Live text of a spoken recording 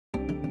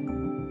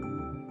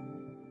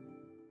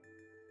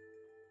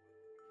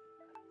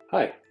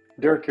Hi,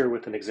 Derek here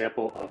with an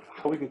example of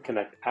how we can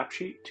connect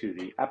AppSheet to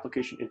the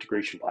Application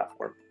Integration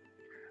Platform.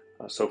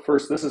 So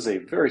first, this is a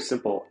very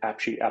simple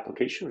AppSheet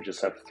application. We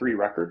just have 3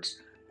 records.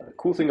 The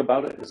cool thing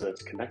about it is that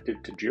it's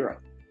connected to Jira.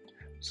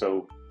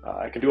 So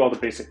I can do all the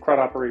basic CRUD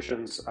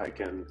operations. I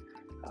can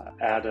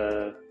add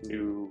a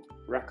new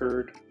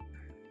record.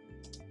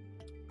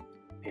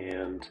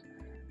 And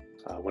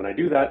when I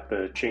do that,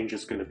 the change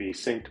is going to be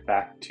synced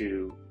back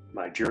to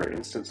my Jira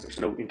instance.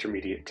 There's no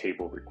intermediate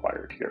table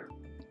required here.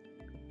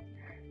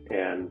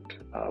 And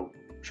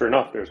sure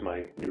enough, there's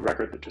my new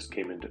record that just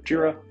came into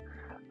Jira.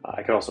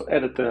 I can also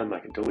edit them, I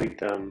can delete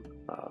them,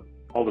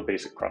 all the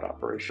basic CRUD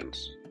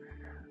operations.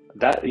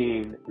 That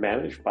being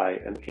managed by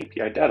an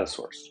API data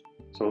source.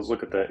 So let's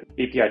look at the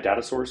API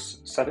data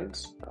source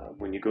settings.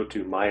 When you go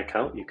to My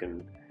Account, you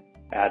can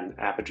add an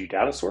Apigee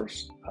data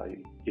source.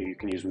 You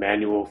can use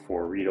manual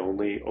for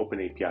read-only, Open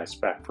API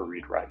spec for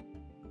read-write.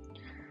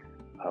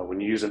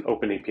 When you use an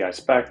Open API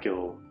spec,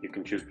 you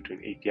can choose between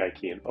API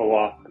key and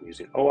OAuth. I'm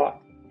using OAuth.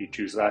 If you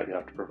choose that, you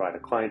have to provide a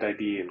client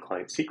ID and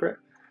client secret,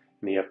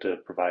 and then you have to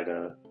provide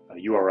a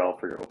URL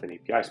for your Open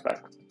API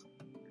spec.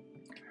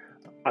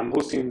 I'm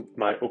hosting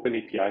my Open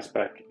API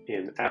spec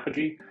in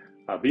Apigee,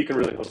 but you can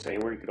really host it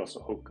anywhere. You could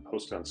also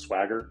host it on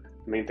Swagger.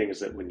 The main thing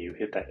is that when you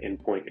hit that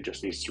endpoint, it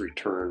just needs to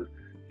return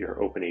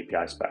your Open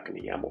API spec in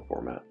the YAML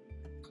format.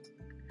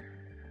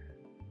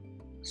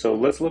 So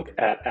let's look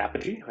at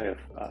Apigee. I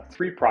have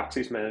 3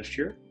 proxies managed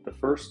here. The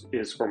first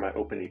is for my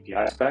Open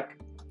API spec,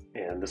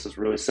 and this is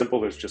really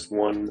simple. There's just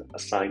one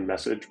assign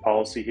message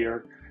policy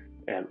here,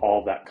 and all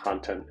of that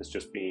content is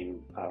just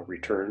being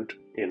returned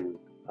in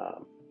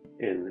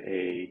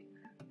a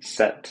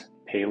set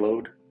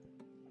payload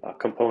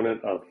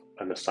component of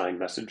an assign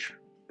message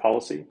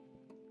policy.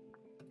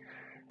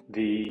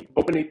 The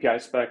Open API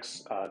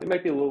specs, they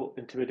might be a little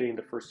intimidating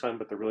the first time,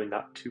 but they're really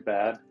not too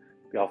bad.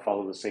 They all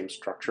follow the same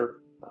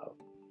structure.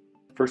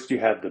 First, you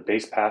have the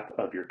base path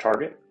of your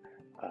target.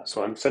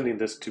 So I'm sending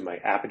this to my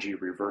Apigee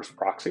reverse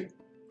proxy,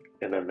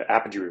 and then the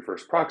Apigee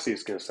reverse proxy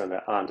is going to send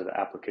that on to the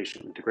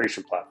Application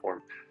Integration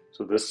Platform.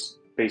 So this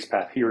base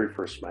path here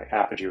refers to my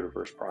Apigee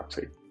reverse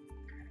proxy.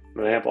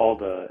 And I have all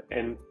the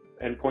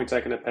endpoints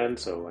I can append,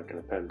 so I can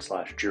append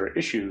 /Jira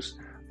issues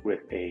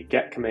with a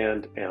get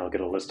command, and I'll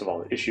get a list of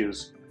all the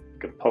issues.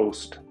 I can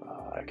post,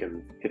 I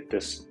can hit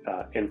this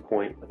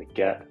endpoint with a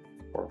get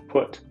or a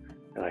put,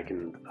 and I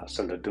can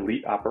send a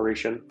delete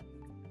operation.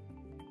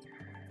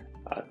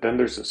 Then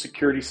there's a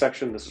security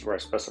section. This is where I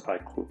specify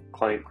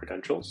client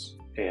credentials,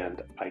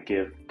 and I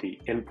give the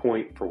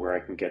endpoint for where I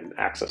can get an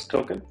access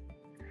token.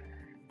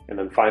 And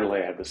then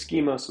finally, I have the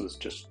schema, so this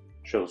just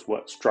shows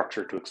what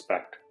structure to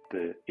expect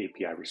the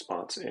API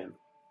response in.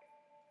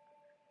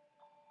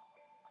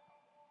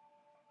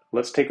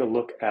 Let's take a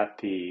look at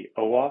the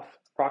OAuth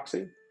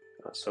proxy.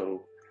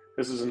 So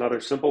this is another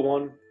simple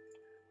one.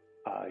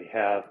 I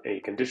have a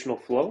conditional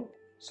flow.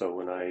 So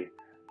when I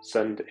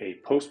send a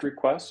post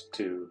request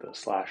to the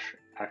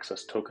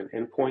 /access token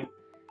endpoint,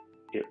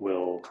 it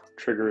will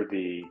trigger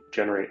the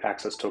generate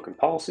access token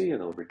policy, and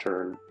it'll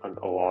return an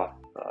OAuth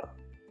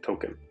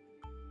token.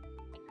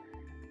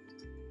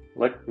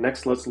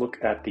 Next, let's look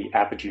at the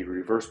Apigee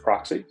reverse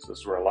proxy. So this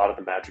is where a lot of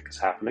the magic is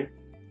happening.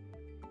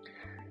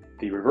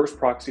 The reverse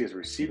proxy is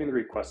receiving the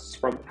requests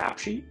from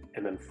AppSheet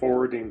and then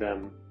forwarding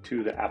them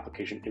to the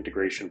Application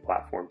Integration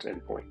Platform's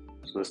endpoint.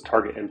 So this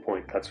target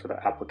endpoint, that's for the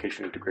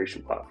Application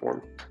Integration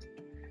Platform.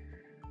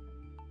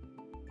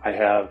 I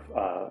have,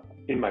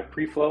 in my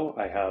preflow,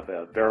 I have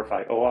a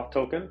verify OAuth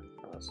token.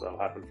 So that'll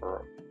happen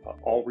for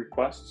all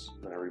requests.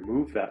 And I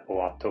remove that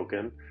OAuth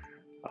token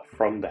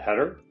from the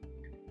header.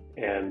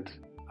 And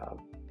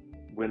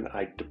when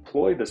I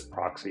deploy this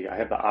proxy, I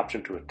have the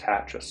option to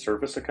attach a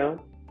service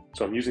account.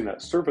 So I'm using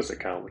that service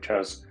account, which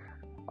has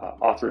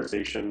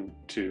authorization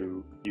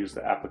to use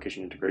the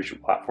Application Integration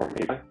Platform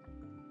API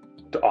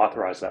to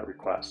authorize that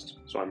request.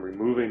 So I'm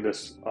removing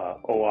this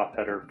OAuth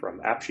header from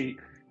AppSheet,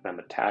 and I'm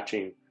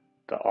attaching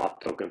the auth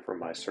token from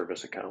my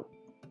service account.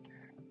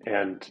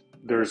 And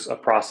there's a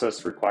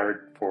process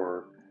required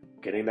for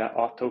getting that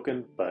auth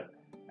token, but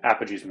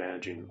Apigee is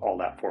managing all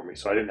that for me.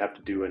 So I didn't have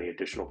to do any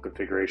additional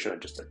configuration. I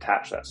just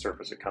attached that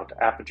service account to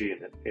Apigee,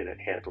 and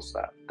it handles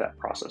that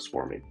process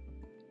for me.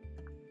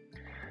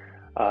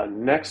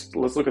 Next,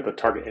 let's look at the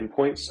target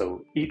endpoint.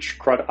 So each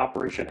CRUD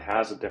operation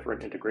has a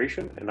different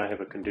integration, and I have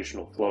a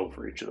conditional flow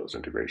for each of those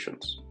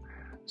integrations.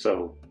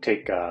 So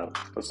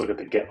let's look at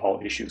the get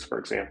all issues, for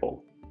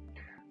example.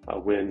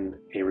 When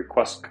a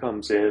request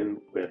comes in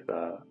with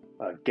a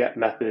get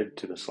method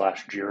to the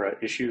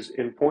 /Jira issues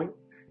endpoint,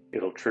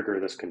 it'll trigger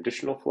this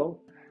conditional flow,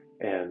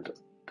 and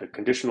the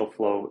conditional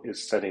flow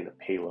is setting a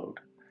payload.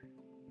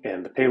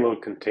 And the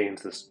payload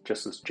contains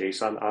just this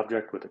JSON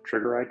object with a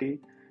trigger ID,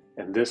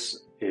 and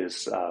this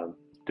is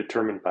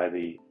determined by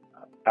the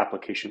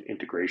application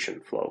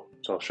integration flow.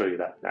 So I'll show you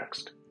that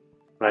next.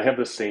 And I have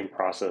the same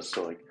process.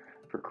 So like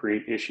for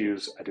create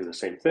issues, I do the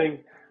same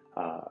thing.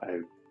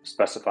 I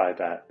specify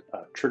that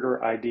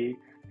trigger ID,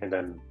 and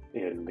then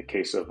in the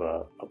case of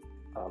a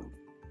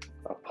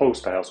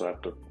post, I also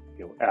have to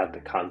add the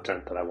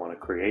content that I want to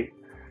create.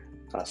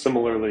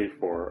 Similarly,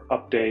 for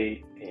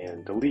update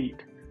and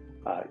delete,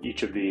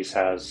 each of these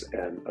has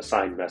an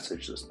assigned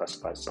message that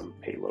specifies some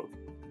payload.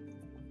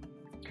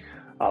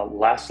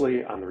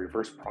 Lastly, on the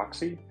reverse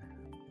proxy,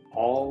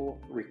 all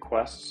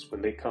requests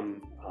when they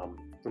come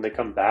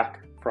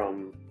back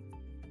from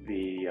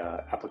the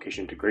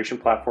application integration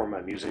platform,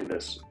 I'm using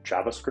this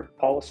JavaScript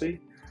policy,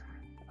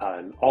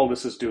 and all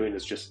this is doing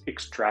is just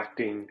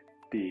extracting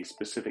the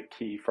specific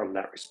key from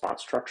that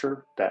response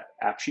structure that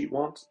AppSheet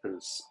wants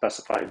and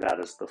specifying that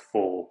as the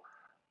full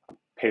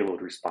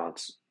payload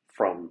response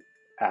from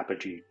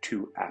Apigee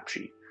to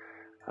AppSheet.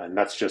 And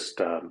that's just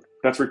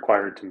that's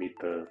required to meet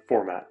the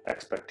format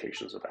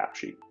expectations of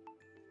AppSheet.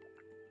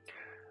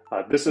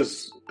 This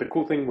is the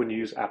cool thing when you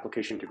use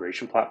application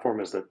integration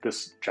platform, is that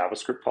this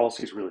JavaScript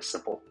policy is really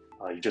simple.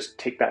 You just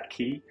take that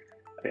key,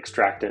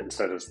 extract it, and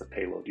set it as the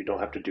payload. You don't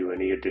have to do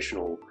any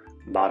additional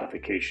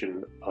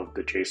modification of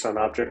the JSON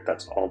object.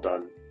 That's all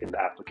done in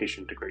the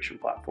application integration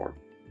platform.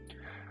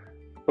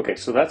 Okay,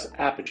 so that's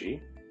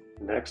Apigee.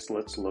 Next,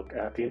 let's look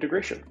at the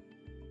integration.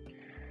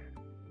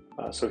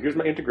 So here's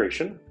my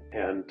integration,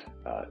 and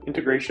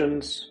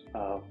integrations,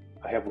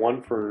 I have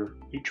one for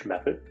each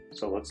method.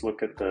 So let's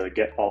look at the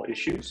get all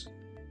issues.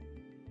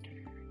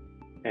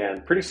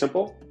 And pretty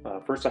simple.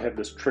 First, I have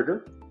this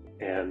trigger,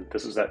 and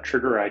this is that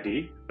trigger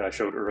ID that I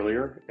showed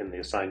earlier in the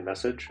assigned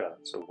message.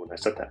 So when I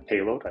set that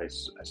payload, I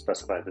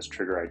specify this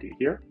trigger ID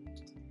here.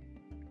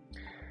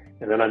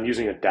 And then I'm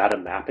using a data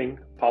mapping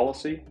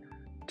policy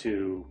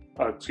to,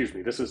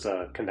 this is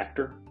a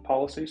connector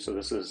policy. So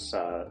this is,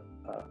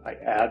 I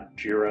add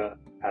Jira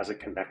as a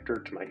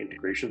connector to my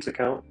integrations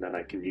account, and then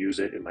I can use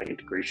it in my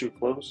integration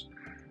flows.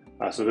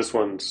 So this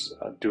one's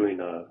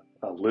doing a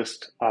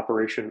list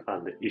operation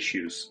on the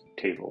issues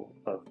table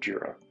of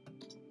Jira.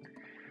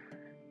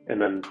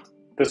 And then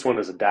this one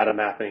is a data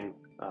mapping.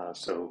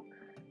 So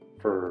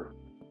for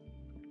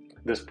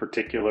this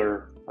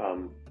particular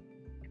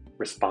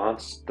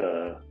response,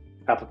 the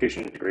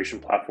application integration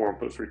platform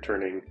was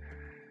returning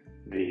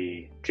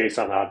the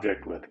JSON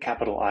object with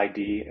capital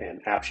ID,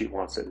 and AppSheet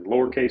wants it in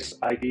lowercase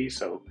ID.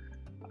 So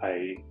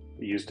I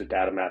used a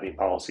data mapping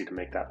policy to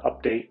make that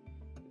update.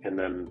 And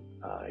then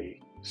I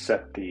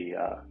set the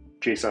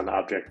JSON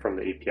object from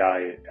the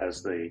API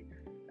as the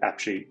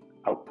AppSheet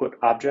output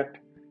object.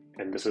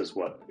 And this is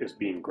what is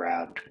being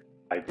grabbed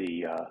by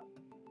the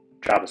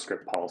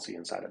JavaScript policy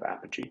inside of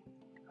Apigee.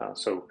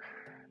 So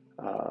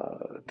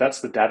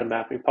that's the data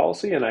mapping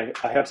policy, and I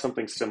have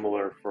something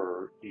similar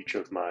for each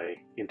of my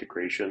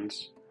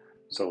integrations.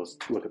 So let's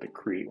look at the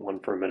create one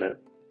for a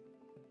minute.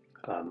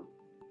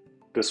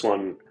 This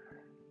one,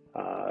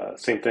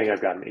 same thing,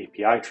 I've got an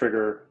API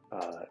trigger.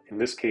 In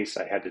this case,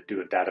 I had to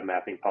do a data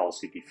mapping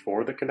policy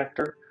before the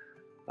connector.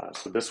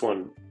 So this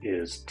one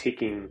is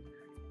taking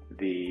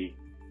the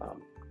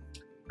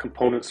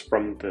components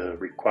from the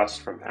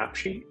request from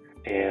AppSheet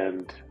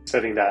and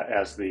setting that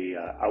as the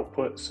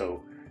output.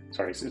 So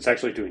sorry, it's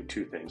actually doing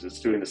two things. It's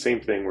doing the same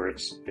thing where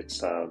it's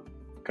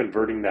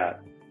converting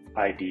that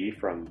ID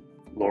from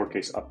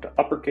lowercase up to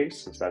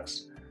uppercase, since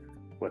that's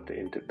what the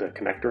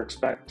connector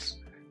expects.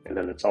 And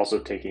then it's also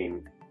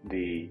taking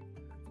the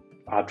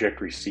object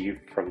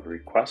received from the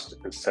request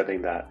and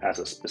setting that as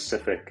a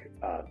specific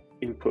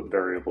input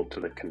variable to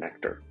the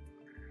connector.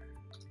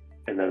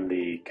 And then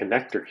the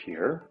connector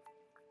here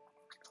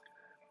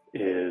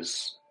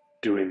is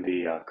doing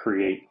the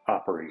create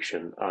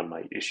operation on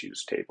my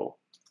issues table.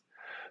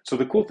 So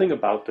the cool thing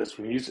about this,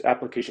 when you use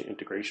application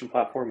integration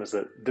platform, is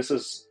that this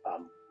is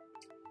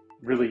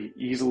really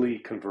easily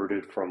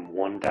converted from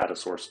one data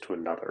source to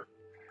another.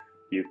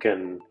 You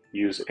can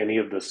use any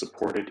of the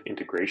supported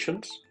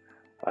integrations.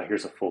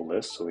 Here's a full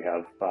list. So we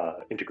have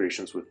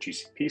integrations with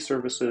GCP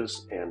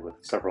services and with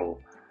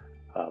several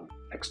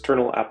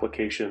external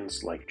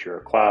applications like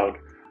Jira Cloud.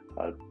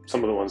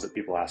 Some of the ones that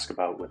people ask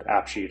about with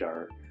AppSheet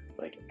are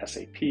like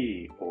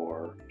SAP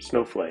or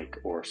Snowflake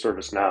or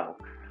ServiceNow.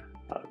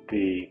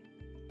 The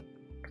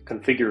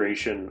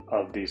configuration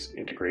of these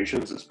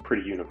integrations is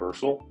pretty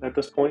universal at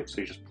this point.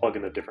 So you just plug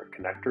in a different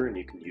connector and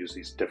you can use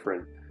these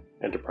different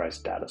enterprise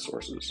data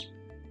sources.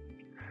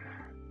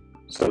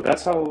 So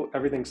that's how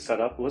everything's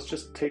set up. Let's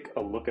just take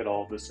a look at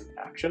all of this in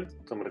action.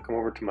 So I'm going to come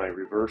over to my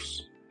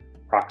reverse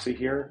proxy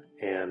here,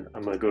 and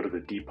I'm going to go to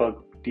the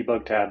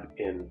debug tab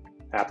in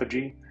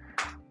Apigee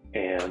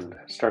and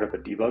start up a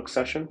debug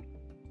session.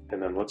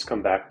 And then let's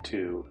come back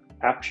to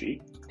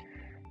AppSheet,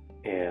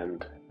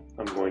 and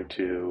I'm going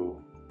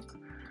to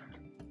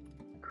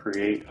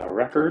create a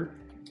record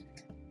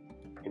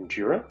in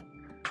Jira,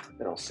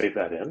 and I'll save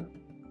that in.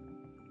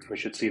 We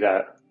should see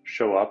that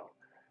show up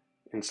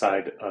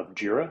inside of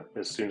Jira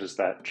as soon as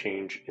that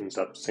change ends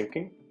up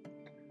syncing.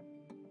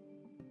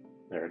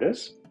 There it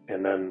is.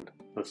 And then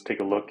let's take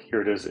a look.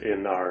 Here it is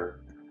in our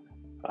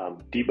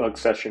debug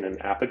session in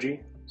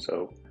Apigee.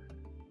 So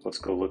let's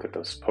go look at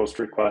this post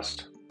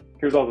request.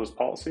 Here's all those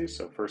policies.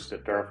 So first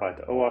it verified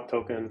the OAuth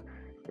token,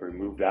 it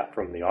removed that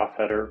from the auth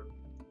header,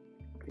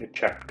 it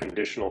checked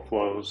conditional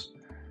flows,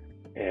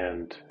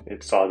 and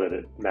it saw that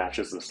it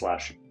matches the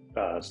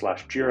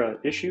slash Jira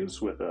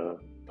issues with a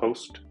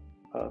post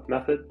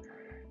method,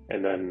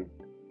 and then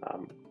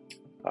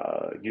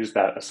use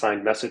that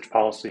assigned message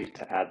policy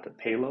to add the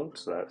payload.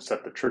 So that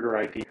set the trigger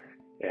ID,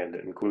 and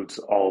it includes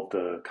all of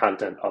the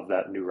content of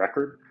that new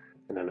record.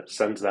 And then it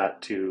sends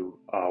that to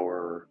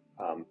our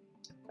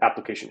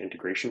application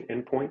integration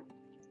endpoint.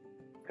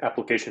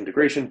 Application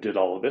integration did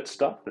all of its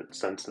stuff. It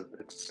sends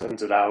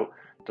it out,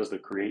 does the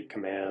create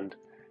command,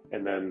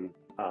 and then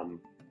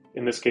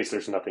in this case,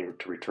 there's nothing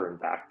to return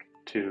back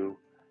to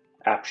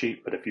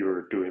AppSheet. But if you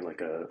were doing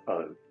like a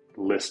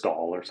list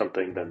all or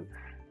something, then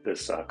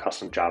this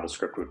custom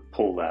JavaScript would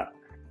pull that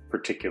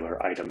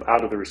particular item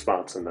out of the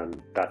response, and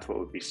then that's what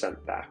would be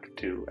sent back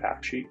to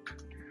AppSheet.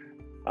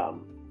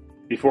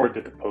 Before it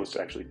did the post,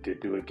 it actually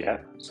did do a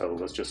get. So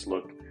let's just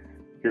look.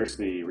 Here's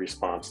the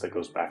response that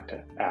goes back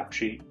to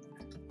AppSheet,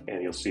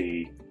 and you'll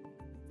see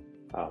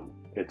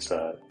it's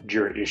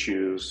Jira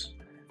issues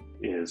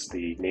is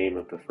the name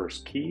of the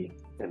first key,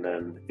 and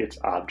then its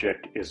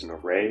object is an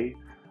array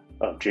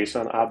of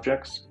JSON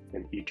objects,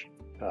 and each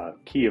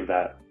key of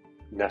that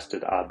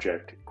nested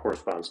object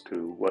corresponds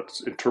to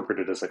what's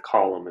interpreted as a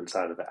column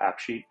inside of the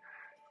AppSheet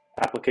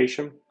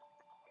application.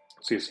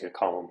 So you see a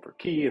column for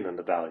key, and then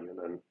the value, and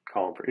then a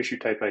column for issue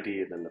type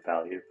ID, and then the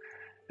value.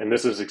 And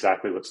this is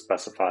exactly what's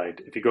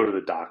specified. If you go to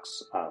the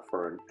docs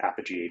for an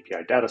Apigee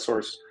API data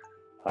source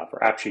for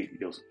AppSheet,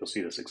 you'll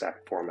see this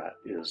exact format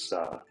is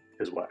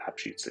what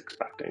AppSheet's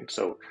expecting.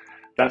 So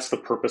that's the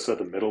purpose of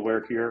the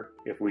middleware here.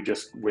 If we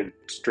just went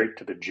straight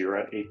to the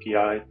Jira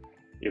API,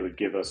 it would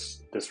give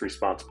us this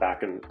response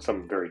back in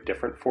some very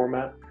different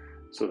format.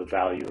 So the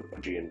value of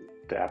Apigee in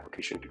the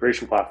Application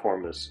Integration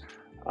Platform is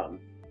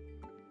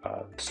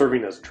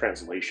serving as a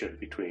translation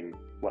between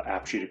what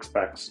AppSheet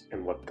expects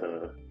and what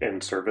the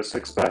end service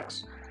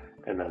expects.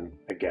 And then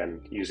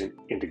again, using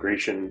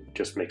integration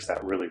just makes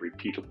that really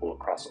repeatable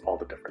across all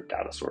the different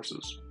data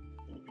sources.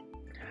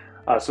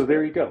 So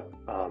there you go.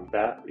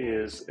 That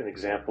is an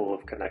example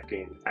of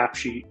connecting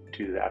AppSheet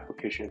to the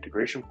Application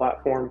Integration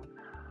Platform.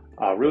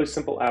 Really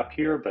simple app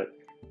here, but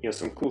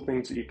some cool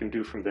things that you can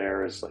do from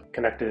there is like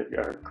connect it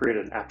or create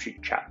an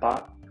AppSheet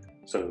chatbot.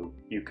 So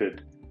you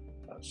could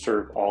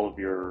serve all of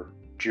your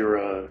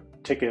Jira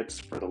tickets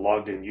for the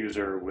logged in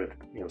user with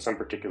some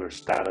particular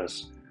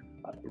status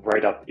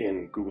right up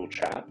in Google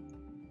Chat.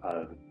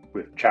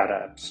 With chat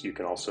apps, you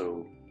can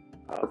also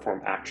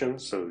perform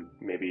actions. So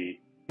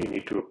maybe you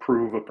need to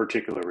approve a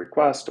particular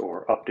request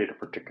or update a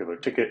particular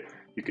ticket.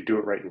 You could do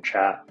it right in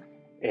chat.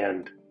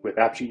 And with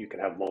AppSheet, you can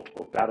have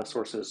multiple data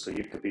sources. So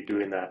you could be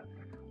doing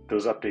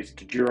those updates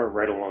to Jira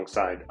right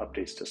alongside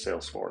updates to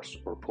Salesforce,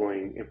 or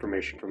pulling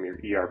information from your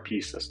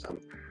ERP system.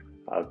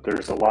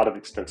 There's a lot of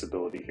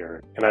extensibility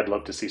here, and I'd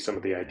love to see some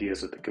of the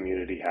ideas that the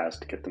community has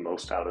to get the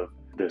most out of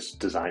this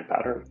design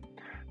pattern.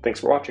 Thanks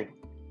for watching.